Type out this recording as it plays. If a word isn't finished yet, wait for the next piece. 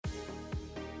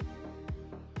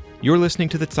You're listening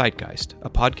to The Zeitgeist, a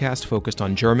podcast focused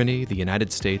on Germany, the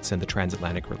United States, and the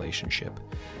transatlantic relationship.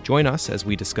 Join us as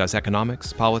we discuss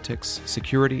economics, politics,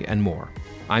 security, and more.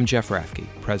 I'm Jeff Rathke,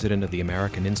 president of the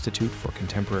American Institute for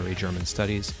Contemporary German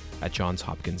Studies at Johns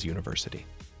Hopkins University.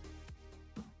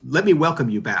 Let me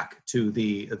welcome you back to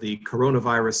the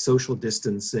coronavirus social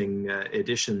distancing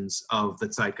editions of the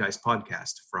Zeitgeist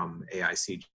podcast from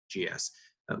AICGS.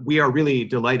 We are really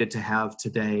delighted to have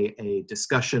today a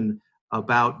discussion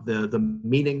about the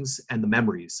meanings and the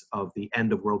memories of the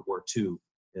end of World War II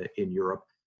in Europe.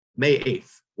 May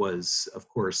 8th was, of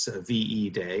course, VE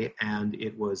Day, and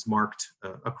it was marked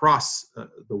across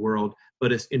the world,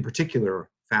 but in particular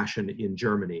fashion in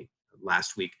Germany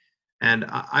last week. And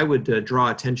I would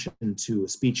draw attention to a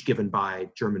speech given by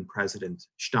German President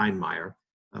Steinmeier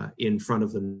in front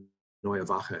of the Neue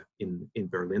Wache in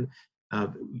Berlin.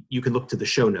 You can look to the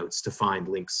show notes to find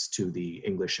links to the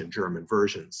English and German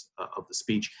versions of the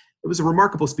speech. It was a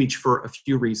remarkable speech for a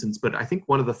few reasons, but I think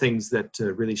one of the things that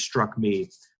really struck me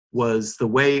was the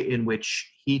way in which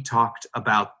he talked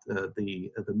about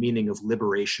the meaning of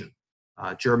liberation.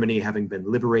 Germany having been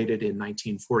liberated in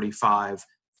 1945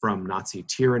 from Nazi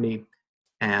tyranny,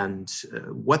 and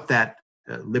what that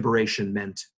liberation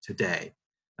meant today.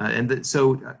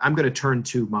 So I'm going to turn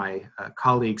to my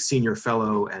colleague, senior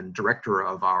fellow and director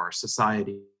of our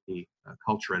Society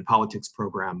Culture and Politics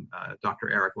program,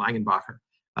 Dr. Eric Langenbacher.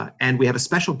 And we have a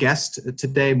special guest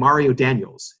today, Mario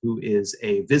Daniels, who is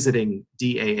a visiting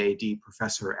DAAD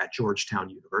professor at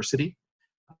Georgetown University,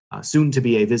 soon to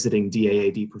be a visiting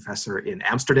DAAD professor in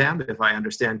Amsterdam, if I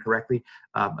understand correctly.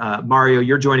 Mario,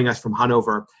 you're joining us from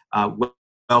Hanover.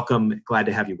 Welcome. Glad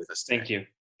to have you with us today. Thank you.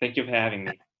 Thank you for having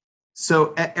me.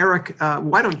 So, Eric,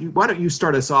 why don't you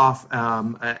start us off,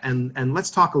 and let's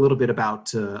talk a little bit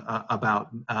about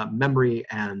memory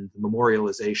and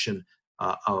memorialization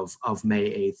of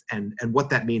May 8th and what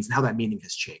that means and how that meaning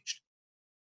has changed.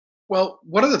 Well,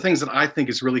 one of the things that I think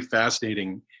is really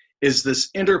fascinating is this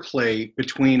interplay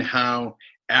between how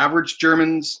average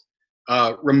Germans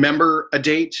remember a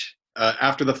date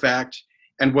after the fact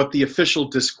and what the official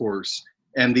discourse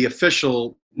and the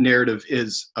official narrative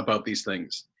is about these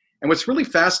things. And what's really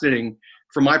fascinating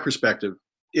from my perspective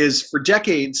is for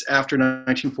decades after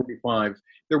 1945,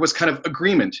 there was kind of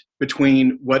agreement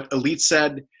between what elites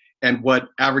said and what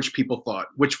average people thought,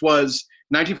 which was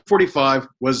 1945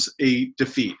 was a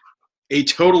defeat, a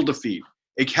total defeat,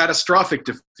 a catastrophic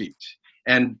defeat,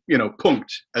 and,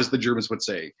 Punkt, as the Germans would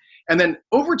say. And then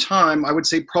over time, I would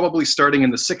say probably starting in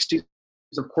the 60s,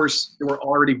 of course, there were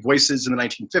already voices in the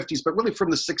 1950s, but really from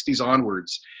the 60s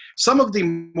onwards, some of the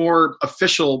more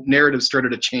official narratives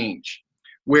started to change,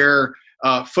 where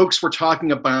folks were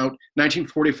talking about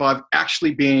 1945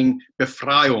 actually being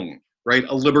Befreiung, right,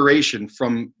 a liberation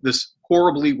from this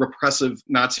horribly repressive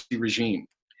Nazi regime.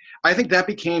 I think that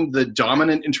became the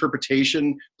dominant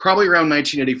interpretation probably around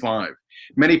 1985.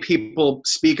 Many people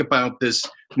speak about this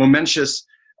momentous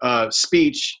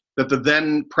speech that the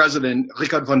then president,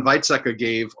 Richard von Weizsäcker,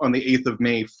 gave on the 8th of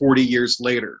May, 40 years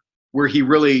later, where he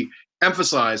really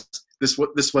emphasized this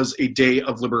was a day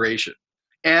of liberation.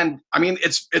 And I mean,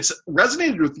 it's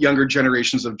resonated with younger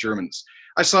generations of Germans.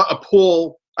 I saw a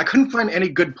poll, I couldn't find any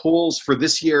good polls for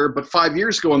this year, but 5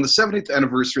 years ago on the 70th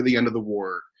anniversary of the end of the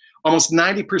war, almost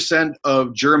 90%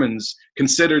 of Germans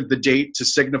considered the date to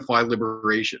signify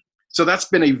liberation. So that's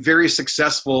been a very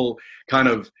successful kind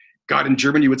of, God, in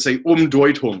German you would say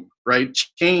Umdeutung, right?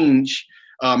 Change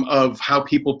of how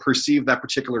people perceive that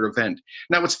particular event.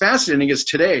 Now what's fascinating is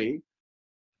today,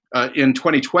 in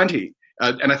 2020,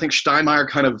 and I think Steinmeier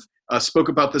kind of spoke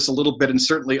about this a little bit, and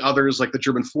certainly others like the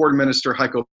German foreign minister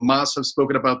Heiko Maas have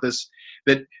spoken about this,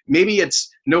 that maybe it's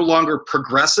no longer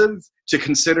progressive to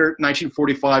consider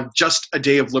 1945 just a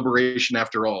day of liberation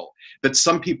after all. That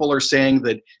some people are saying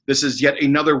that this is yet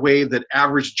another way that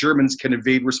average Germans can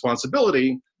evade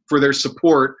responsibility for their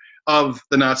support of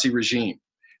the Nazi regime.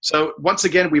 So once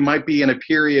again, we might be in a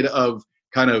period of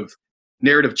kind of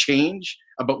narrative change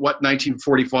about what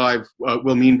 1945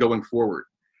 will mean going forward.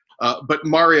 But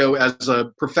Mario, as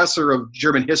a professor of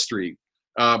German history,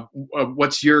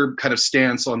 what's your kind of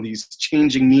stance on these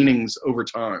changing meanings over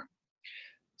time?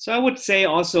 So I would say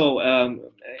also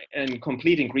in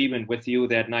complete agreement with you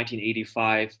that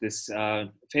 1985, this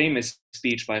famous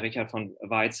speech by Richard von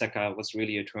Weizsäcker was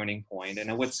really a turning point.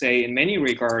 And I would say in many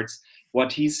regards,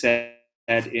 what he said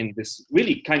in this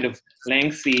really kind of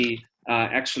lengthy,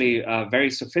 actually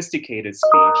very sophisticated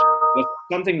speech was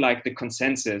something like the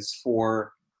consensus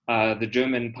for the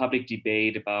German public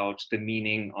debate about the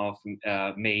meaning of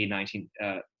May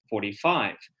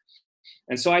 1945.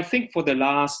 And so I think for the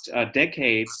last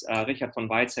decades, Richard von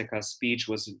Weizsäcker's speech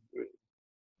was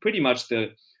pretty much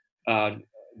the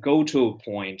go-to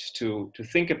point to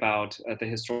think about the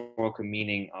historical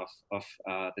meaning of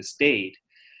the state.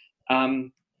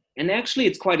 And actually,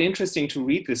 it's quite interesting to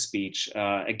read this speech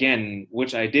again,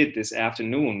 which I did this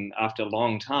afternoon after a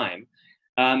long time.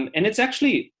 And it's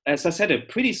actually, as I said, a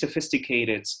pretty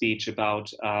sophisticated speech about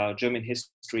German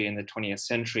history in the 20th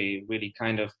century, really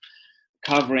kind of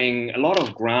covering a lot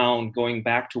of ground, going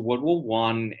back to World War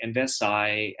I and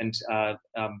Versailles, and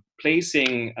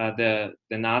placing the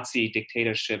Nazi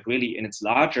dictatorship really in its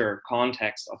larger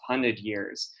context of 100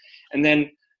 years. And then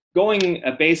going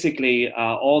basically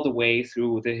all the way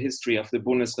through the history of the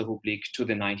Bundesrepublik to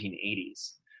the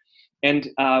 1980s. And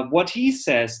what he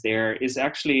says there is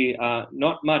actually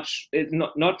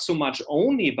not so much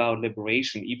only about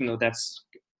liberation, even though that's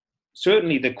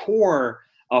certainly the core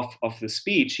of the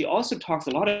speech. He also talks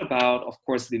a lot about, of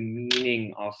course, the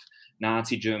meaning of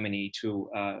Nazi Germany to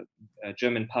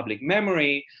German public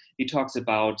memory. He talks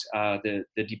about the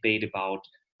debate about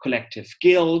collective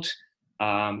guilt.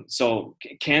 So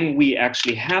can we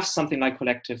actually have something like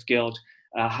collective guilt?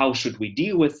 How should we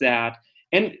deal with that?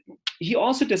 And he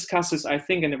also discusses, I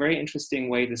think, in a very interesting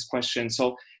way, this question.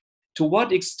 So to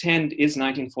what extent is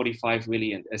 1945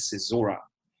 really a caesura?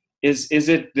 Is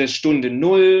it the Stunde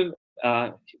Null,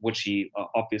 which he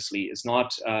obviously is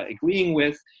not agreeing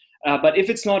with? But if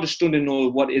it's not a Stunde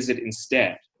Null, what is it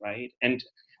instead, right? And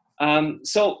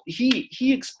so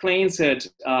he explains it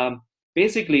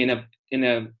basically in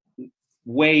a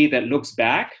way that looks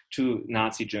back to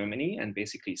Nazi Germany and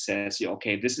basically says,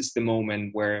 okay, this is the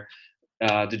moment where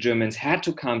the Germans had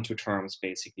to come to terms,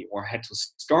 basically, or had to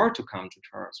start to come to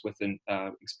terms with an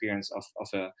experience of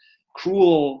a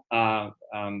cruel,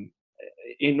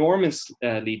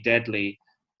 enormously deadly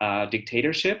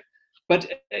dictatorship.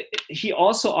 But he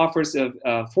also offers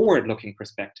a forward-looking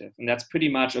perspective, and that's pretty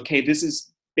much, okay, this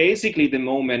is basically the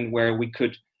moment where we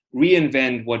could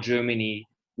reinvent what Germany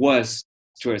was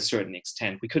to a certain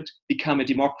extent. We could become a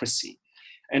democracy,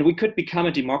 and we could become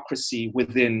a democracy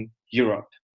within Europe.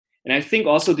 And I think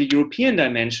also the European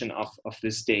dimension of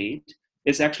this date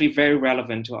is actually very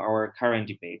relevant to our current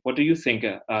debate. What do you think,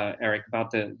 Eric,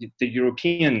 about the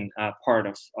European part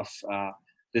of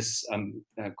this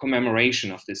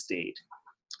commemoration of this date?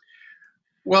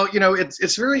 Well,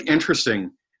 it's very interesting.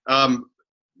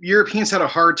 Europeans had a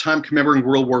hard time commemorating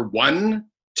World War I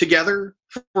together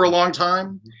for a long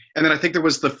time. And then I think there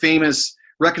was the famous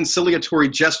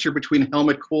reconciliatory gesture between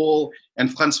Helmut Kohl and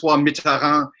François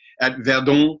Mitterrand at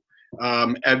Verdun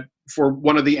for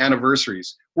one of the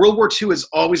anniversaries. World War II has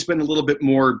always been a little bit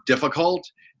more difficult,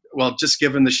 well, just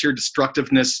given the sheer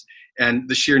destructiveness and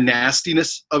the sheer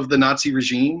nastiness of the Nazi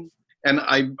regime. And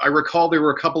I recall there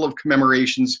were a couple of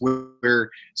commemorations where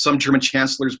some German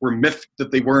chancellors were miffed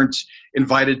that they weren't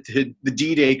invited to the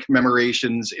D-Day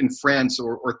commemorations in France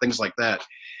or things like that.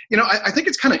 I think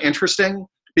it's kind of interesting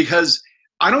because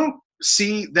I don't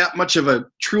see that much of a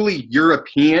truly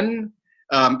European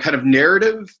kind of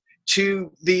narrative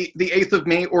to the 8th of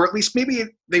May, or at least maybe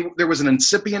there was an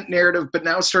incipient narrative, but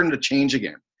now it's starting to change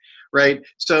again. Right.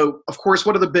 So, of course,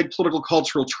 one of the big political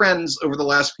cultural trends over the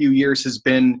last few years has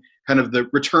been kind of the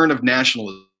return of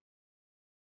nationalism.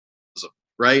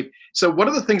 Right. So one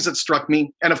of the things that struck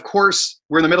me, and of course,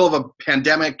 we're in the middle of a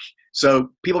pandemic,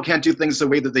 so people can't do things the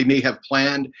way that they may have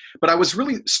planned. But I was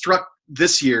really struck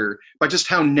this year by just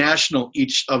how national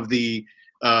each of the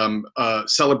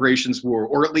celebrations were,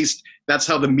 or at least that's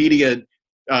how the media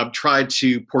tried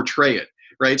to portray it.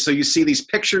 Right. So you see these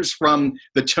pictures from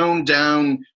the toned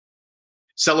down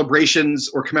celebrations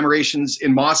or commemorations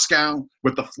in Moscow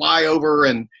with the flyover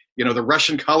and, the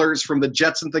Russian colors from the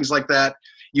jets and things like that.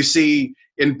 You see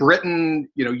in Britain,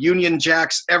 Union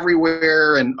Jacks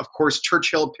everywhere. And of course,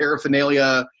 Churchill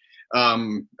paraphernalia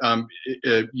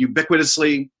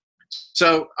ubiquitously.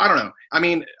 So I don't know. I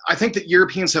mean, I think that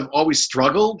Europeans have always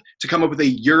struggled to come up with a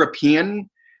European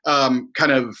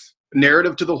kind of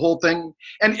narrative to the whole thing.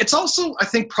 And it's also, I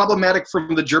think, problematic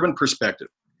from the German perspective.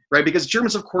 Right, because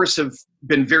Germans, of course, have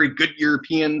been very good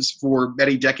Europeans for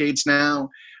many decades now,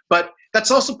 but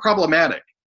that's also problematic,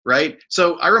 right?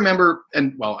 So I remember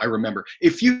a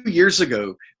few years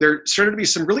ago, there started to be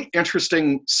some really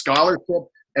interesting scholarship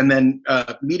and then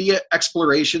media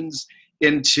explorations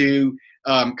into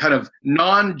kind of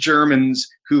non-Germans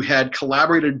who had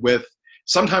collaborated with,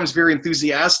 sometimes very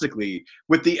enthusiastically,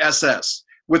 with the SS,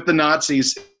 with the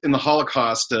Nazis in the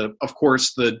Holocaust, of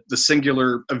course, the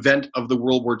singular event of the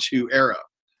World War II era.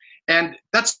 And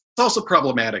that's also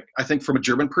problematic, I think, from a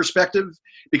German perspective,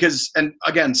 because, and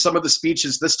again, some of the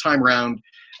speeches this time around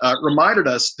reminded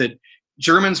us that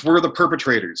Germans were the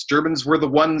perpetrators. Germans were the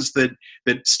ones that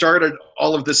started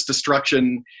all of this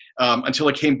destruction until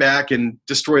it came back and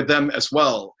destroyed them as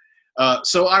well.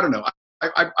 So I don't know.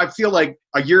 I feel like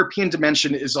a European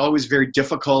dimension is always very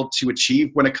difficult to achieve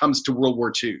when it comes to World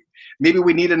War II. Maybe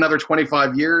we need another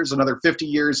 25 years, another 50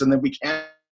 years, and then we can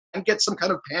get some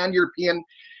kind of pan-European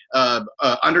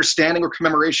understanding or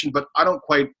commemoration, but I don't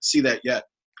quite see that yet.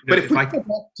 But if we go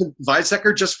back to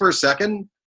Weizsäcker just for a second,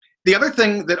 the other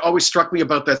thing that always struck me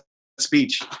about that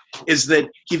speech is that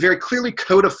he very clearly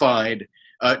codified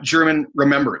German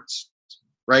remembrance,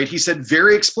 right? He said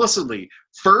very explicitly,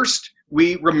 first,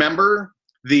 we remember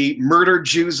the murdered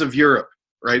Jews of Europe,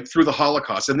 right, through the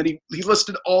Holocaust. And then he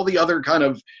listed all the other kind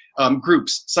of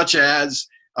groups, such as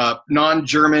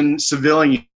non-German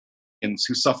civilians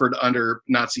who suffered under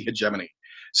Nazi hegemony.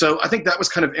 So I think that was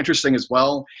kind of interesting as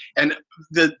well. And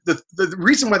the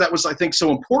reason why that was, I think, so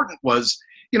important was,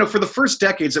 for the first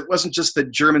decades, it wasn't just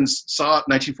that Germans saw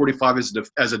 1945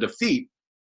 as a defeat,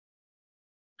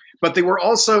 but they were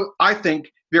also, I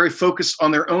think, very focused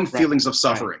on their own feelings of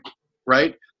suffering,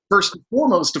 right? First and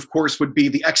foremost, of course, would be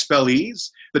the expellees,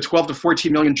 the 12 to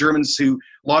 14 million Germans who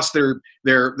lost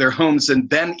their homes in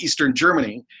then Eastern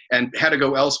Germany and had to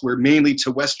go elsewhere, mainly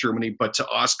to West Germany, but to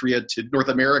Austria, to North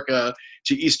America,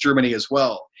 to East Germany as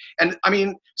well. And I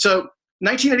mean, so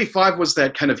 1985 was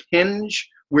that kind of hinge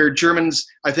where Germans,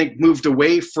 I think, moved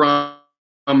away from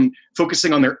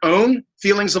focusing on their own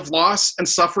feelings of loss and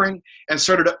suffering and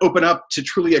started to open up to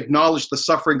truly acknowledge the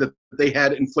suffering that they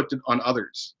had inflicted on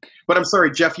others. But I'm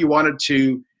sorry, Jeff, you wanted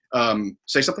to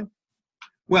say something?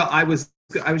 Well, I was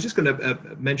just going to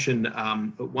mention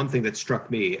one thing that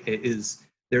struck me is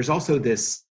there's also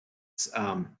this,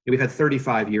 we've had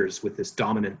 35 years with this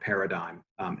dominant paradigm,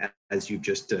 as you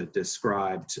just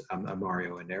described,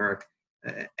 Mario and Eric,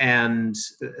 and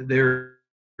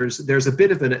there's a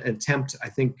bit of an attempt, I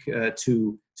think,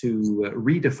 to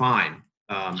redefine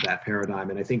that paradigm,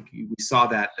 and I think we saw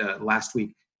that last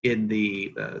week in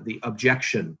the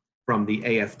objection from the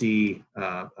AfD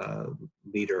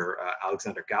leader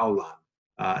Alexander Gauland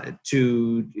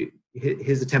to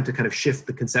his attempt to kind of shift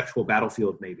the conceptual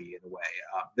battlefield, maybe in a way.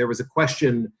 There was a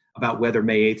question about whether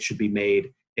May 8th should be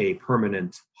made a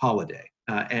permanent holiday,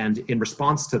 and in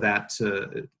response to that,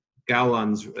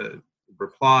 Gauland's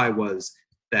reply was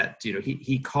that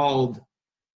he called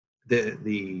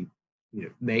the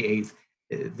May 8th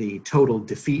the total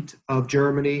defeat of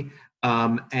Germany,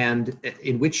 and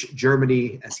in which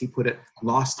Germany, as he put it,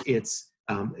 lost its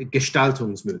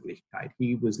Gestaltungsmöglichkeit.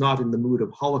 He was not in the mood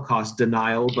of Holocaust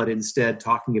denial, but instead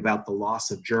talking about the loss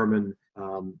of German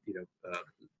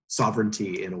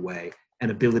sovereignty in a way and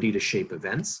ability to shape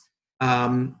events.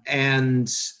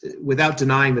 And without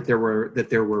denying that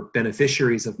there were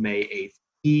beneficiaries of May 8th,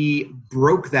 he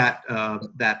broke that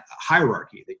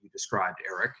hierarchy that you described,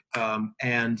 Eric,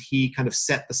 and he kind of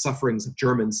set the sufferings of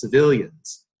German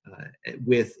civilians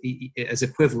as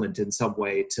equivalent in some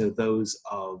way to those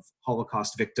of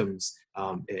Holocaust victims,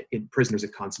 in prisoners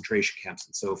at concentration camps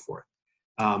and so forth.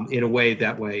 In a way,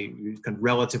 kind of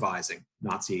relativizing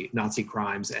Nazi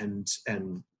crimes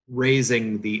and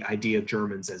raising the idea of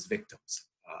Germans as victims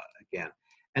again.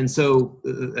 And so,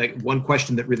 one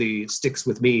question that really sticks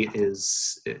with me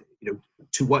is,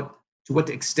 to what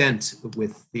extent,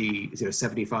 with the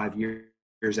 75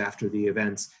 years after the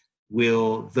events,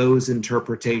 will those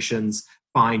interpretations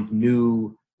find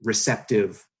new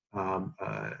receptive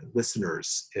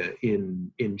listeners in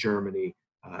Germany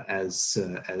as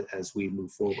we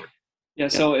move forward? Yeah,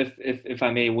 so if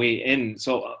I may weigh in,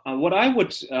 so what I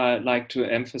would like to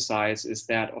emphasize is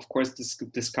that, of course, this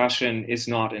discussion is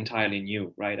not entirely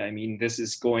new, right? I mean, this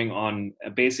is going on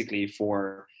basically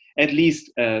for at least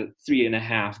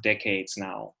 3.5 decades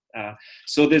now.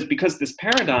 Because this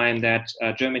paradigm that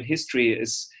German history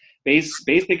is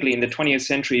basically in the 20th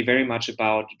century very much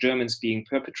about Germans being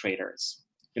perpetrators,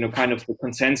 kind of the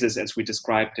consensus as we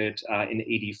described it in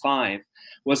 85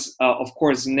 was, of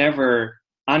course, never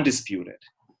undisputed.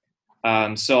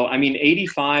 So, I mean,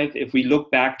 85, if we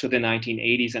look back to the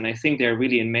 1980s, and I think they're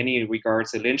really in many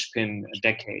regards a linchpin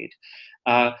decade,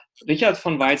 Richard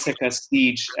von Weizsäcker's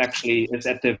speech actually is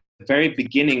at the very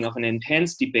beginning of an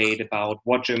intense debate about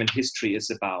what German history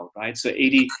is about, right? So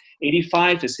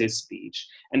 85 is his speech.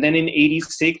 And then in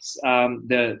 86,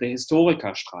 the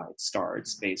Historikerstreit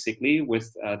starts, basically,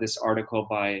 with this article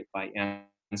by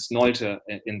Ernst Nolte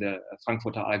in the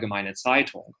Frankfurter Allgemeine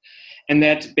Zeitung. And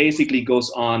that basically goes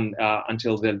on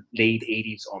until the late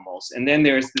 80s almost. And then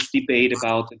there's this debate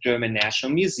about the German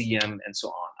National Museum and so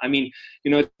on. I mean,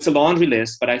 it's a laundry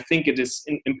list, but I think it is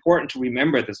important to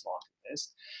remember this laundry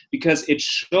list because it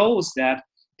shows that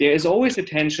there is always a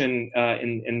tension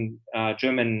in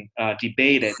German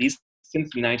debate, at least since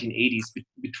the 1980s,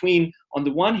 between, on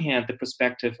the one hand, the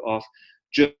perspective of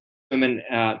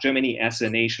Germany as a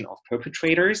nation of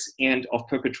perpetrators and of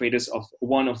perpetrators of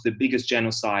one of the biggest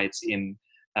genocides in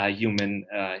human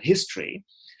history.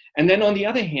 And then on the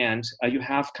other hand, you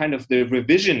have kind of the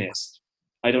revisionist,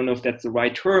 I don't know if that's the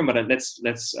right term, but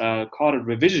let's call it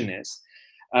revisionist,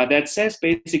 that says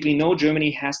basically, no,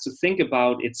 Germany has to think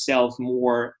about itself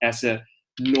more as a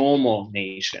normal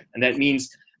nation. And that means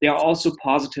there are also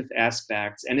positive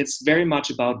aspects, and it's very much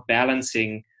about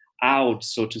balancing out,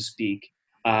 so to speak,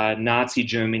 Nazi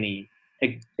Germany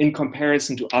in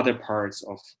comparison to other parts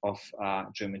of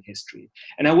German history.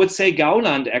 And I would say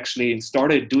Gauland actually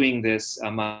started doing this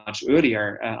much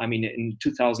earlier. I mean, in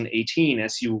 2018,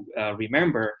 as you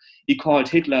remember, he called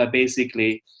Hitler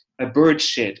basically a bird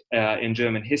shit in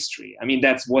German history. I mean,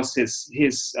 that was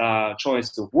his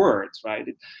choice of words, right?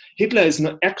 Hitler is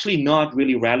actually not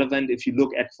really relevant if you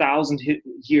look at 1,000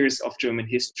 years of German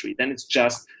history. Then it's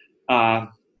just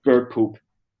bird poop.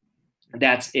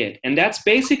 That's it. And that's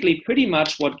basically pretty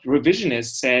much what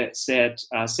revisionists said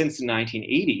since the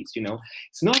 1980s. You know,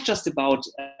 it's not just about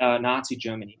Nazi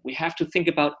Germany. We have to think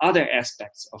about other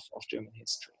aspects of German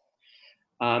history.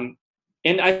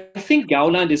 And I think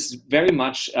Gauland is very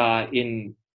much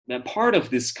in part of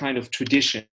this kind of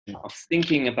tradition of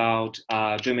thinking about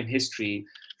German history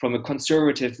from a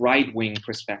conservative right-wing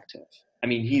perspective. I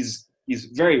mean, he's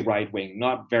very right-wing,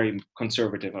 not very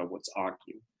conservative, I would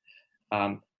argue.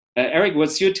 Eric,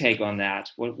 what's your take on that?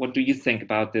 What do you think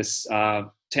about this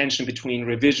tension between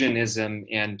revisionism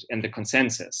and the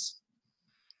consensus?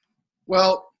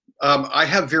 Well, I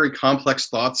have very complex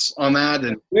thoughts on that.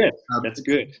 And good. That's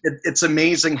good. It's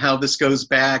amazing how this goes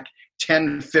back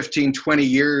 10, 15, 20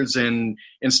 years in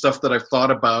stuff that I've thought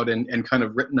about and kind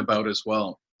of written about as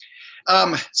well.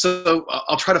 So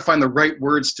I'll try to find the right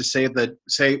words to say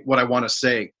what I want to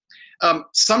say.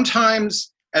 Sometimes,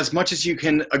 as much as you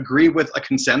can agree with a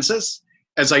consensus,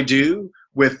 as I do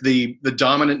with the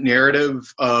dominant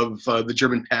narrative of the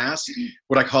German past,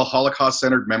 what I call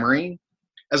Holocaust-centered memory,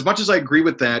 as much as I agree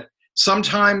with that,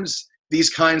 sometimes these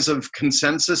kinds of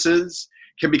consensuses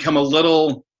can become a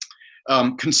little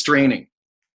constraining.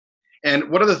 And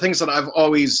one of the things that I've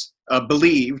always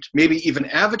believed, maybe even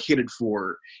advocated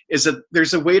for, is that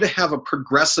there's a way to have a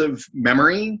progressive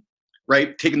memory,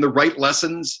 right? Taking the right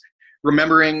lessons,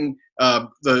 remembering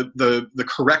the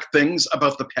correct things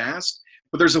about the past,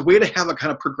 but there's a way to have a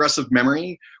kind of progressive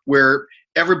memory where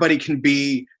everybody can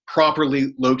be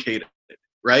properly located,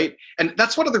 right? And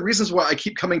that's one of the reasons why I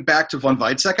keep coming back to von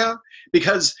Weizsäcker,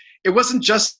 because it wasn't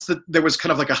just that there was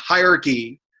kind of like a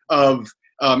hierarchy of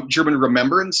German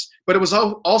remembrance, but it was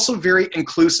also very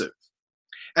inclusive.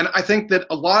 And I think that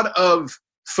a lot of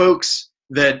folks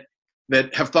that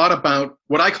have thought about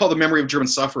what I call the memory of German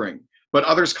suffering, but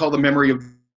others call the memory of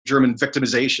German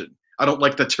victimization. I don't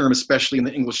like the term, especially in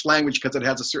the English language, because it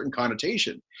has a certain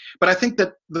connotation. But I think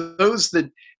that those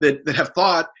that have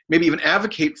thought, maybe even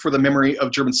advocate for the memory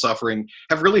of German suffering,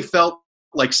 have really felt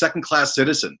like second-class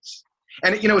citizens.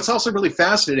 And, you know, it's also really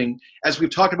fascinating, as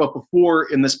we've talked about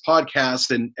before in this podcast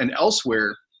and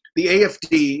elsewhere, the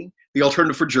AfD, the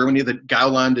Alternative for Germany that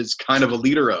Gauland is kind of a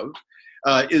leader of,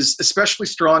 is especially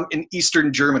strong in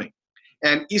Eastern Germany.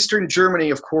 And Eastern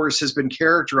Germany, of course, has been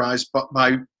characterized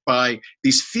by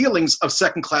these feelings of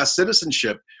second-class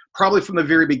citizenship, probably from the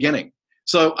very beginning.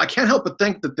 So I can't help but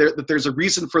think that there's a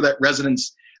reason for that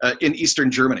resonance in Eastern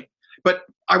Germany. But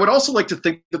I would also like to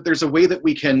think that there's a way that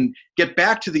we can get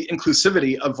back to the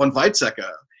inclusivity of von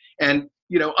Weizsäcker and,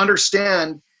 you know,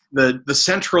 understand the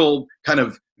central kind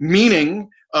of meaning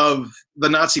of the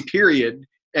Nazi period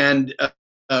and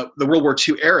the World War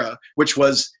II era, which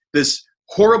was this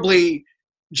horribly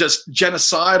just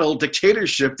genocidal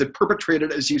dictatorship that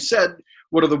perpetrated, as you said,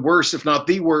 one of the worst, if not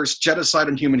the worst, genocide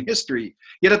in human history.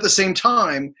 Yet at the same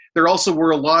time, there also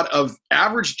were a lot of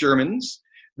average Germans,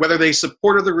 whether they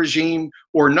supported the regime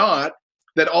or not,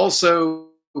 that also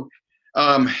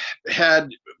had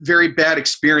very bad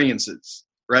experiences,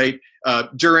 right?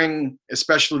 During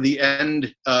especially the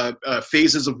end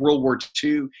phases of World War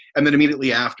II and then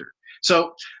immediately after.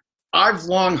 So I've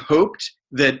long hoped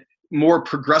that more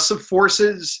progressive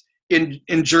forces in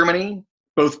Germany,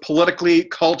 both politically,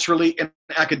 culturally, and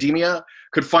academia,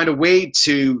 could find a way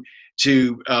to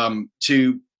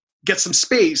get some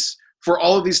space for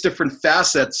all of these different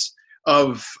facets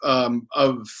of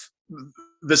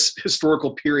this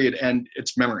historical period and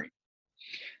its memory.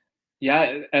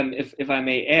 Yeah, if I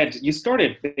may add, you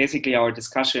started basically our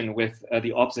discussion with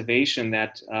the observation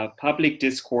that public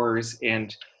discourse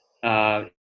and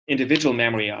individual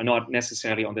memory are not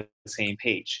necessarily on the same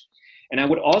page. And I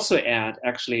would also add,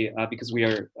 actually, because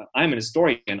I'm an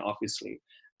historian, obviously,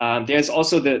 there's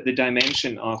also the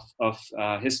dimension of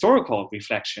historical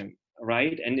reflection,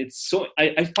 right? And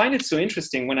I find it so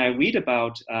interesting when I read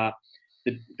about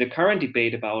the current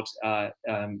debate about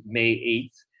May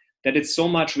 8th, that it's so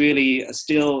much really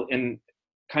still in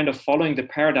kind of following the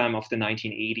paradigm of the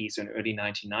 1980s and early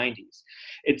 1990s.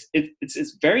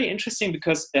 It's very interesting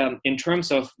because in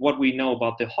terms of what we know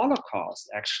about the Holocaust,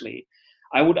 actually,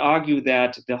 I would argue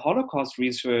that the Holocaust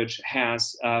research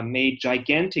has made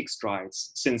gigantic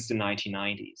strides since the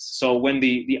 1990s. So when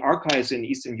the archives in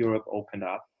Eastern Europe opened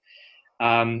up,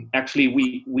 actually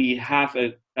we had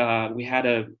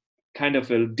a kind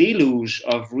of a deluge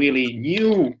of really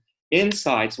new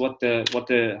insights what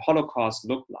the Holocaust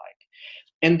looked like.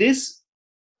 And this,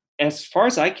 as far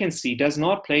as I can see, does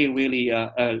not play really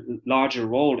a larger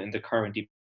role in the current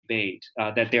debate,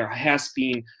 that there has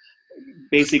been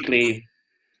basically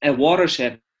a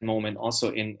watershed moment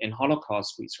also in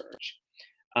Holocaust research.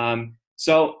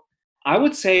 So I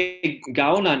would say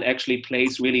Gauland actually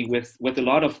plays really with a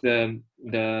lot of the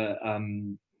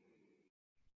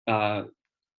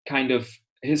kind of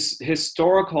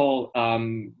historical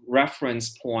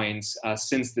reference points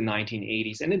since the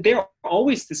 1980s. And they're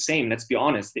always the same, let's be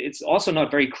honest. It's also not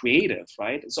very creative,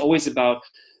 right? It's always about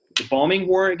the bombing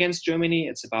war against Germany.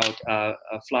 It's about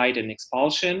flight and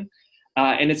expulsion.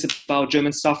 And it's about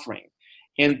German suffering.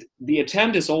 And the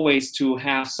attempt is always to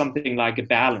have something like a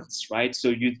balance, right? So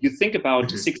you think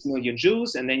about 6 million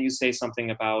Jews, and then you say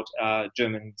something about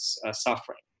Germans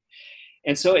suffering.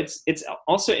 And so it's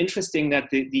also interesting that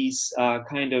these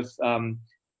kind of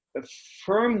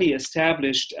firmly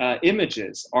established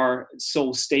images are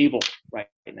so stable right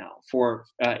now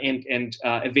and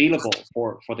available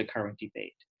for the current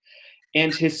debate.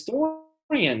 And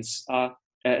historians,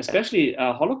 especially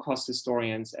Holocaust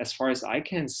historians, as far as I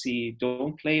can see,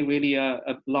 don't play really a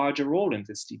larger role in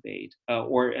this debate.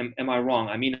 Or am I wrong?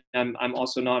 I mean, I'm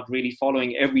also not really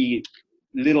following every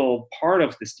little part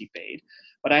of this debate,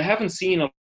 but I haven't seen a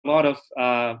lot of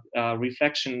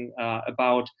reflection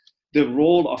about the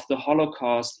role of the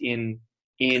Holocaust in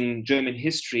German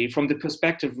history from the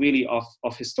perspective really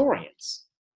of historians.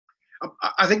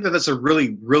 I think that's a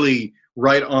really, really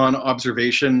right-on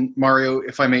observation, Mario,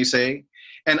 if I may say.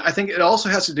 And I think it also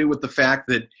has to do with the fact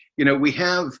that, we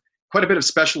have quite a bit of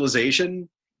specialization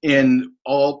in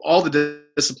all the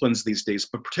disciplines these days,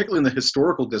 but particularly in the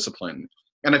historical discipline.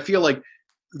 And I feel like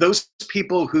those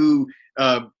people who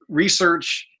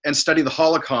research and study the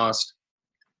Holocaust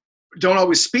don't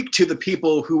always speak to the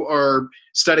people who are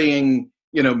studying,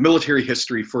 military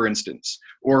history, for instance,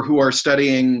 or who are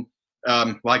studying,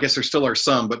 well, I guess there still are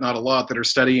some, but not a lot, that are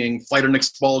studying flight and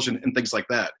expulsion and things like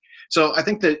that. So I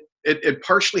think that it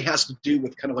partially has to do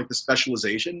with kind of like the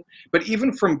specialization, but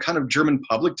even from kind of German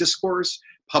public discourse,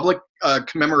 public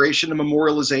commemoration and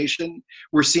memorialization,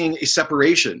 we're seeing a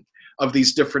separation of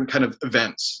these different kind of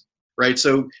events, right?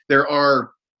 So there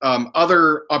are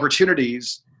other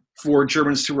opportunities for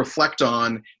Germans to reflect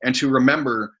on and to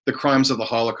remember the crimes of the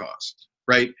Holocaust,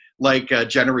 right? Like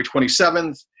January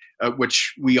 27th,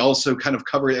 which we also kind of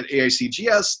cover at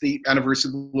AICGS, the anniversary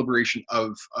of the liberation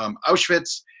of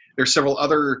Auschwitz. There's several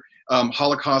other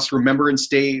Holocaust remembrance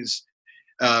days.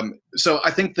 So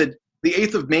I think that the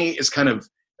 8th of May is kind of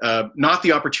not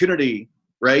the opportunity,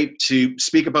 right, to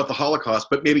speak about the Holocaust,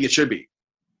 but maybe it should be.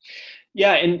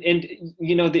 Yeah, and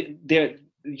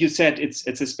you said it's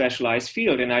a specialized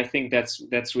field, and I think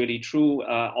that's really true.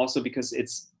 Also because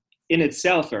it's in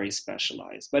itself very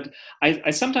specialized. But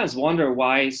I sometimes wonder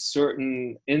why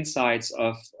certain insights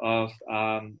of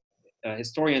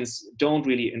historians don't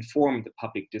really inform the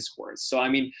public discourse. So I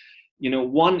mean,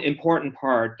 one important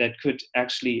part that could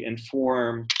actually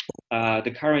inform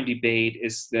the current debate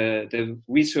is the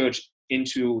research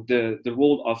into the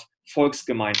role of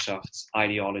Volksgemeinschafts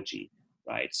ideology,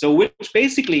 right? So which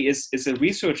basically is a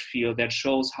research field that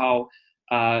shows how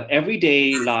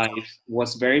everyday life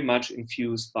was very much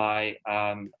infused by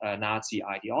Nazi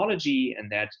ideology,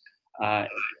 and that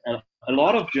a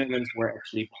lot of Germans were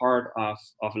actually part of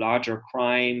larger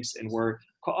crimes and were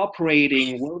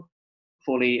cooperating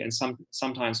willfully and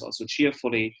sometimes also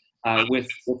cheerfully with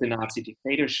the Nazi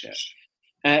dictatorship.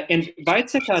 And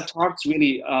Weizsäcker talks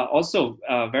really also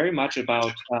very much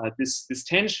about this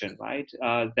tension, right?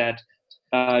 That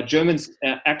Germans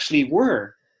actually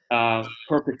were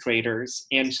perpetrators,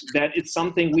 and that it's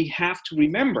something we have to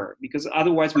remember, because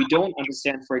otherwise we don't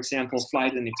understand, for example,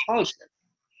 flight and expulsion.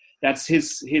 That's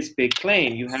his big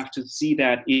claim. You have to see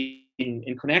that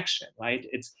in connection, right?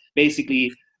 It's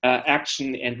basically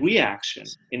action and reaction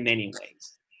in many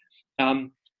ways.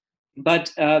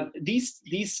 But these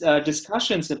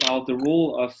discussions about the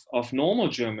role of normal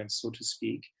Germans, so to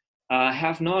speak,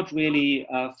 have not really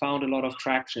found a lot of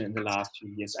traction in the last few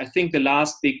years. I think the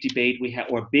last big debate we had,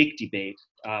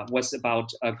 was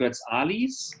about Götz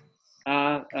Ali's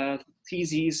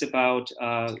theses about,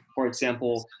 for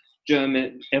example,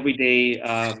 everyday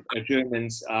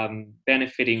Germans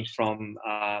benefiting from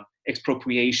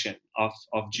expropriation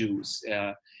of Jews.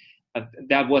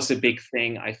 That was a big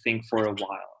thing, I think, for a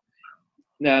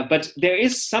while. But there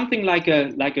is something like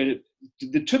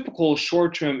the typical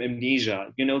short-term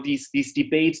amnesia. These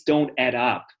debates don't add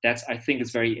up. That's, I think,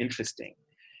 is very interesting.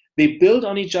 They build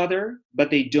on each other, but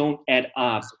they don't add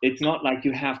up. It's not like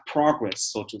you have progress,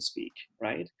 so to speak,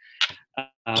 right?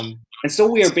 And so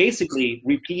we are basically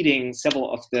repeating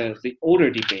several of the older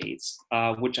debates,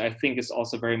 which I think is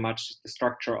also very much the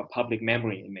structure of public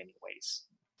memory in many ways.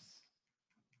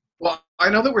 Well, I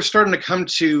know that we're starting to come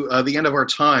to the end of our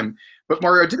time, but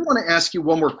Mario, I did want to ask you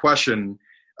one more question,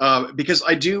 because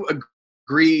I do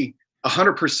agree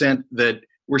 100% that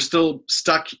we're still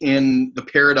stuck in the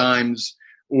paradigms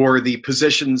or the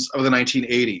positions of the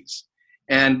 1980s.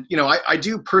 And, I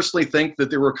do personally think that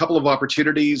there were a couple of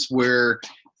opportunities where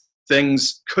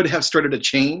things could have started to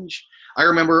change. I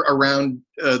remember around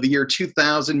the year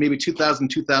 2000, maybe 2000,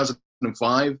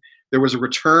 2005, there was a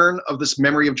return of this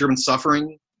memory of German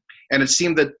suffering. And it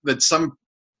seemed that some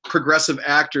progressive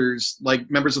actors, like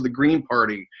members of the Green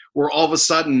Party, were all of a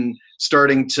sudden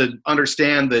starting to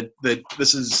understand that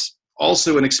this is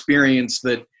also an experience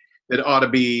that ought to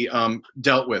be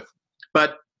dealt with.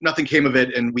 But nothing came of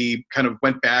it, and we kind of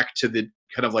went back to the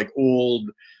kind of like old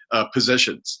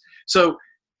positions. So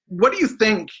what do you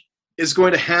think is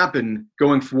going to happen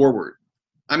going forward?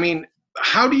 I mean,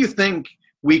 how do you think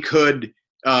we could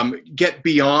get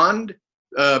beyond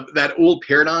that old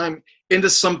paradigm into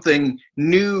something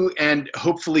new and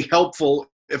hopefully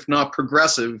helpful, if not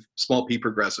progressive, small p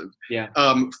progressive,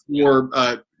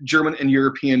 for German and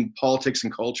European politics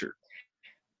and culture?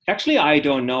 Actually, I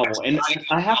don't know. And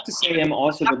I have to say I'm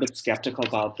also a little bit skeptical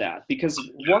about that, because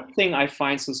one thing I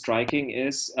find so striking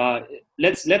is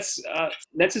let's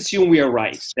assume we are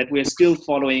right, that we're still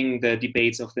following the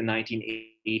debates of the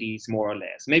 1980s, more or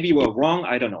less. Maybe we're wrong,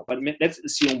 I don't know, but let's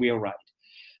assume we are right.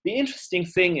 The interesting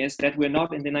thing is that we're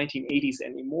not in the 1980s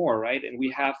anymore, right? And we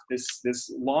have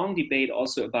this long debate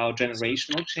also about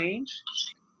generational change.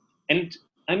 And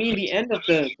I mean, the end of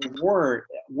the war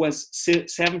was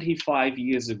 75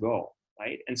 years ago,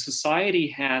 right? And society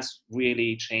has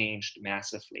really changed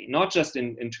massively, not just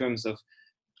in terms of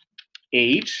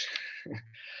age,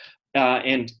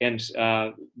 and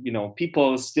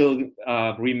people still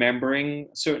remembering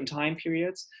certain time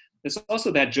periods. There's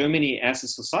also that Germany as a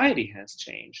society has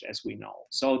changed, as we know.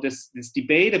 So this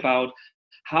debate about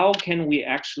how can we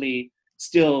actually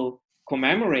still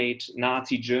commemorate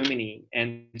Nazi Germany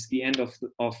and the end of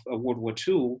World War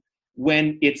II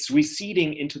when it's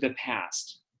receding into the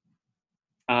past.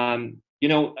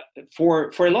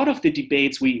 For a lot of the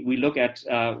debates we look at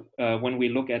when we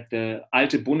look at the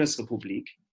Alte Bundesrepublik,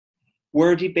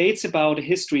 were debates about a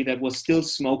history that was still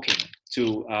smoking,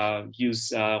 to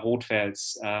use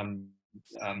Rothfeld's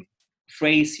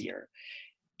phrase here.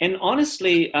 And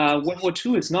honestly, World War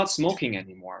II is not smoking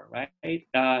anymore, right?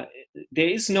 There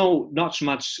is not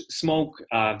much smoke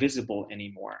visible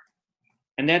anymore.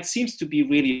 And that seems to be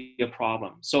really a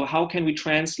problem. So how can we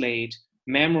translate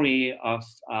memory of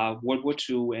World War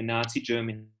II and Nazi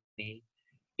Germany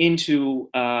into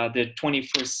the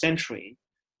 21st century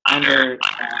under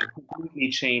completely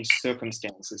changed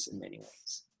circumstances in many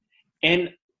ways?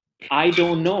 And I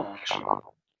don't know, actually.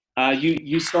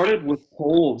 You started with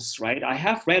polls, right? I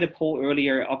have read a poll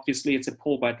earlier. Obviously, it's a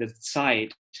poll by the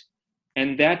site.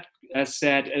 And that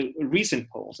said, recent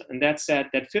polls, and that said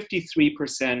that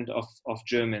 53% of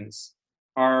Germans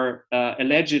are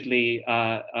allegedly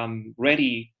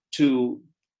ready to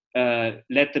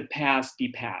let the past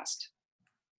be past.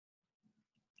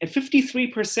 And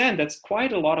 53%, that's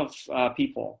quite a lot of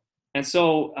people. And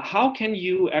so how can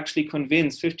you actually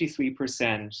convince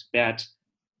 53% that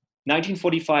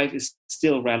 1945 is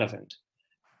still relevant?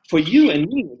 For you and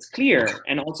me, it's clear.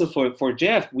 And also for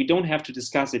Jeff, we don't have to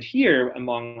discuss it here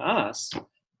among us.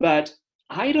 But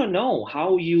I don't know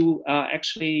how you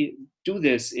actually do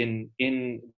this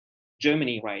in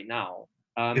Germany right now.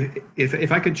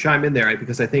 If I could chime in there,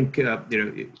 because I think,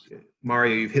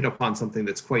 Mario, you've hit upon something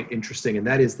that's quite interesting, and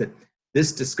that is that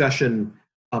this discussion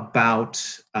about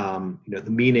the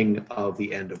meaning of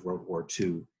the end of World War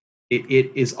II,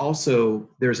 it is also,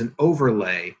 there's an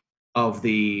overlay of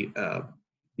the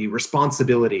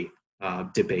responsibility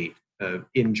debate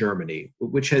in Germany,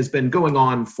 which has been going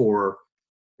on for,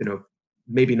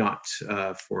 maybe not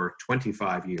for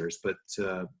 25 years, but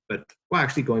well,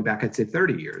 actually going back, I'd say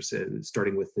 30 years,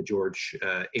 starting with the George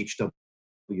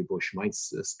H.W. Bush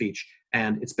Mainz speech.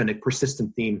 And it's been a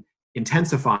persistent theme,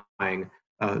 intensifying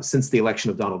since the election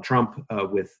of Donald Trump,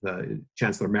 with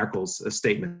Chancellor Merkel's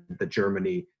statement that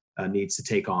Germany needs to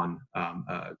take on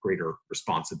greater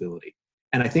responsibility.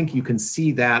 And I think you can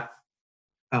see that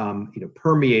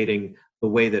permeating the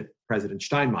way that President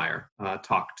Steinmeier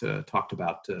talked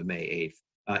about May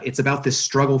 8th. It's about this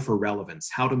struggle for relevance,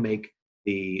 how to make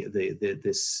these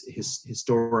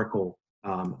historical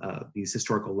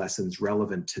lessons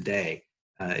relevant today.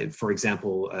 For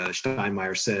example,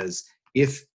 Steinmeier says,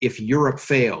 if Europe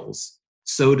fails,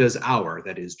 so does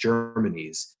that is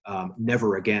Germany's,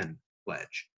 never again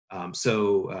pledge.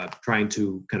 Trying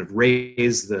to kind of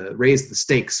raise the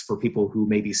stakes for people who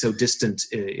may be so distant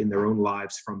in their own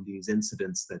lives from these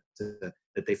incidents that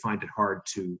they find it hard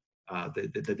to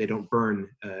that they don't burn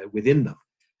within them,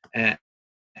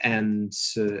 and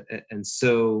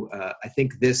so I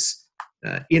think this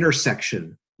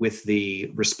intersection with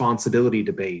the responsibility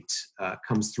debate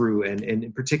comes through, and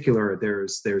in particular,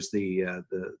 there's the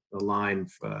line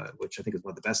which I think is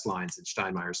one of the best lines in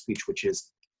Steinmeier's speech, which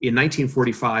is, in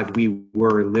 1945, we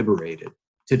were liberated.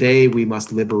 Today, we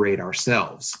must liberate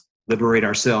ourselves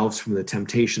from the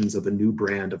temptations of a new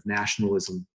brand of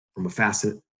nationalism, from a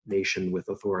fascination with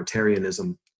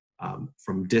authoritarianism,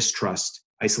 from distrust,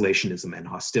 isolationism, and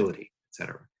hostility,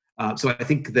 etc. So I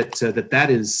think that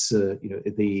is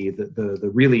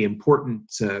the really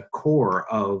important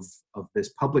core of this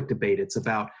public debate. It's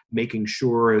about making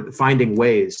sure, finding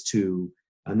ways to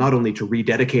not only to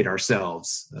rededicate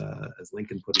ourselves, as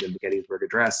Lincoln put it in the Gettysburg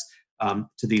Address,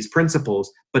 to these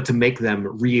principles, but to make them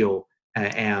real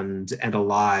and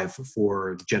alive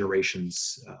for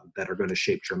generations that are going to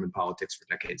shape German politics for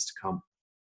decades to come.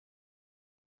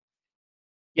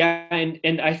 Yeah,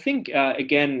 and I think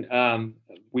again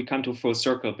we come to full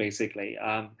circle basically.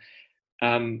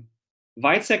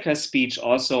 Weizsäcker's speech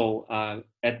also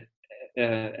at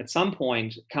some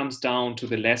point comes down to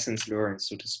the lessons learned,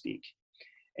 so to speak.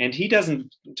 And he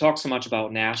doesn't talk so much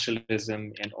about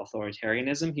nationalism and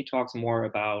authoritarianism. He talks more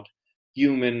about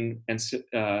human and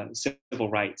civil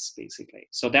rights, basically.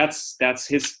 So that's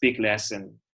his big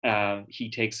lesson he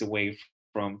takes away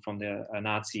from the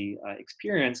Nazi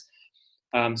experience.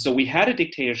 So we had a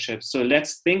dictatorship, so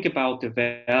let's think about the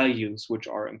values which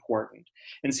are important.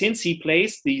 And since he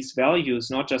placed these values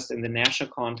not just in the national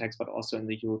context, but also in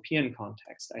the European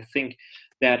context, I think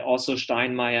that also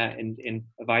Steinmeier and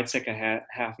Weizsäcker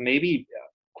have maybe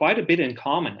quite a bit in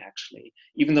common, actually,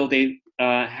 even though they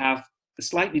have a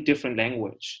slightly different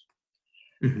language.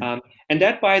 Mm-hmm. And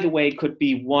that, by the way, could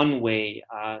be one way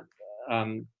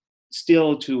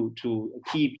still to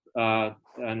keep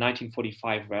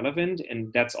 1945 relevant,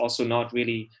 and that's also not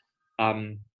really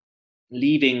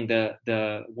leaving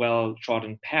the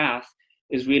well-trodden path,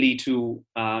 is really to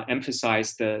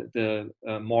emphasize the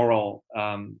moral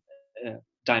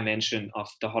dimension of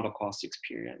the Holocaust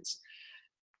experience.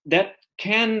 That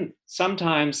can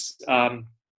sometimes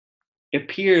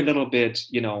appear a little bit,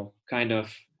 kind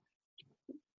of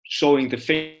showing the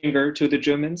finger to the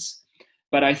Germans.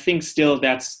 But I think still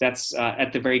that's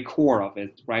at the very core of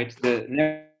it, right? The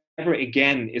never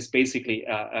again is basically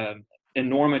a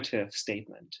normative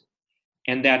statement.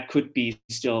 And that could be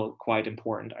still quite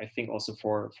important, I think, also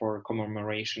for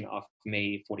commemoration of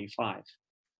May 45.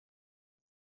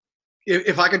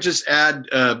 If I could just add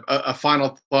a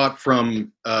final thought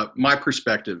from my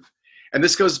perspective, and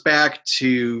this goes back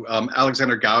to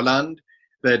Alexander Gauland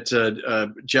that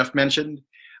Jeff mentioned.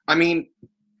 I mean,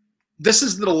 this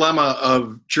is the dilemma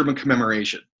of German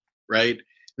commemoration, right?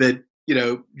 That,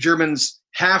 Germans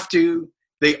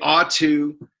they ought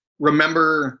to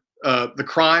remember the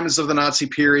crimes of the Nazi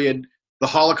period, the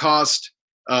Holocaust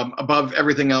above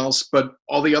everything else, but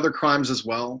all the other crimes as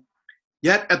well.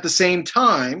 Yet at the same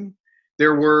time,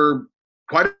 there were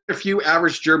quite a few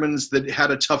average Germans that had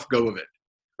a tough go of it,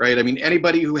 right? I mean,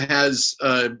 anybody who has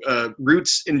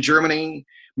roots in Germany,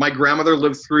 my grandmother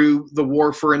lived through the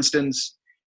war, for instance.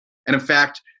 And in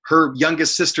fact, her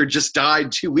youngest sister just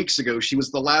died 2 weeks ago. She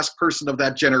was the last person of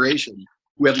that generation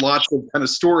who had lots of kind of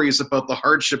stories about the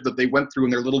hardship that they went through in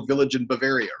their little village in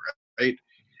Bavaria, right?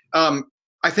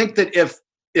 I think that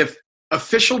if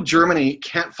official Germany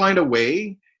can't find a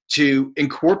way to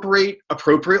incorporate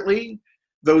appropriately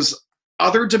those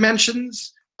other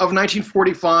dimensions of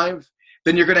 1945,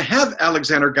 then you're going to have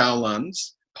Alexander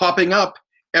Gaulands popping up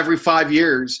every 5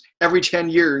 years, every 10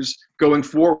 years going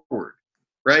forward.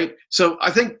 Right, so I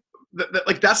think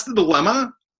that's the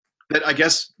dilemma that I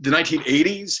guess the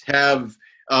 1980s have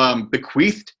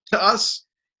bequeathed to us.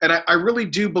 And I really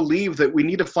do believe that we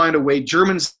need to find a way,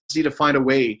 Germans need to find a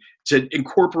way to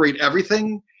incorporate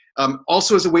everything,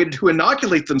 also as a way to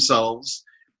inoculate themselves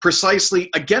precisely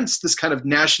against this kind of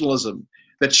nationalism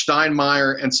that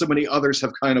Steinmeier and so many others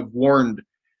have kind of warned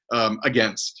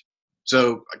against.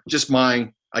 So just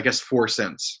my, I guess, 4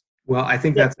 cents. Well, I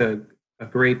think that's a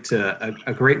great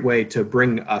way to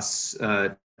bring us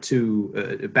back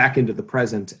into the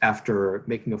present after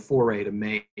making a foray to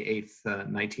May 8th,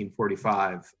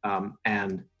 1945.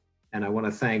 And I want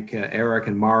to thank Eric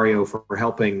and Mario for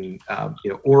helping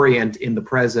orient in the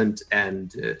present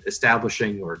and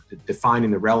establishing or defining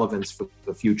the relevance for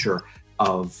the future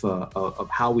of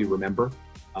how we remember,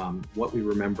 what we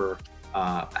remember,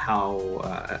 and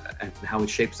how it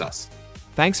shapes us.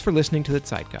 Thanks for listening to The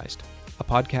Zeitgeist, a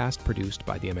podcast produced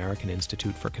by the American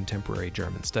Institute for Contemporary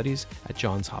German Studies at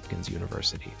Johns Hopkins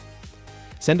University.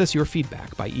 Send us your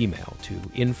feedback by email to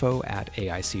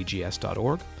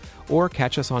info@aicgs.org or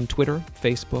catch us on Twitter,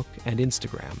 Facebook, and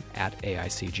Instagram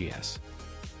 @AICGS.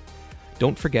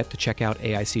 Don't forget to check out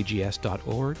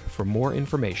aicgs.org for more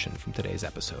information from today's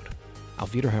episode.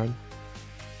 Auf Wiederhören.